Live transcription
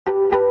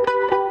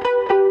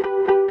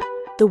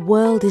The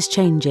world is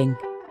changing,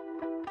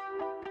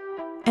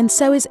 and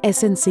so is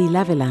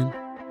SNC-Lavalin.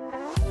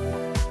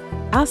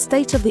 Our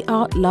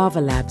state-of-the-art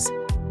lava labs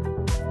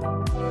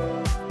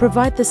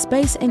provide the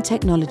space and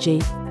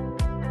technology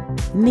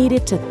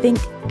needed to think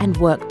and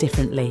work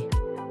differently.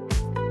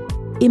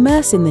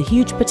 Immerse in the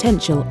huge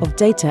potential of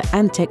data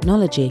and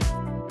technology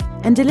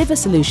and deliver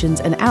solutions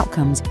and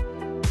outcomes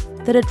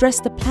that address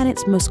the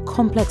planet's most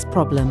complex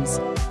problems.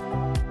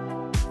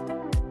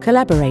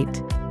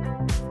 Collaborate.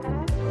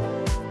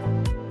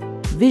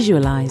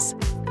 Visualize.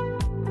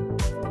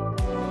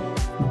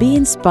 Be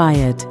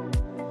inspired.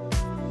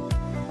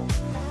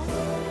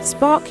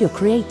 Spark your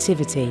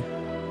creativity.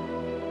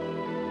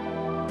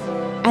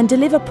 And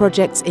deliver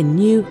projects in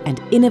new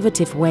and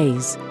innovative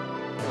ways.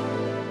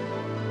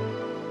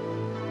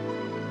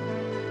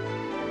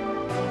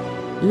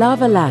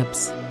 Lava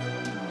Labs.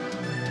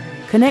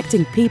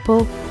 Connecting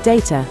people,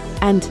 data,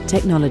 and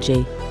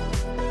technology.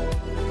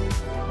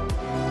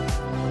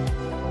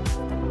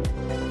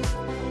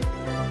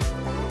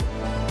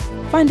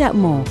 Find out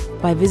more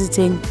by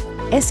visiting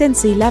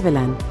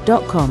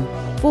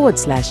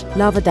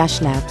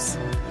snclavalin.com/lava-labs.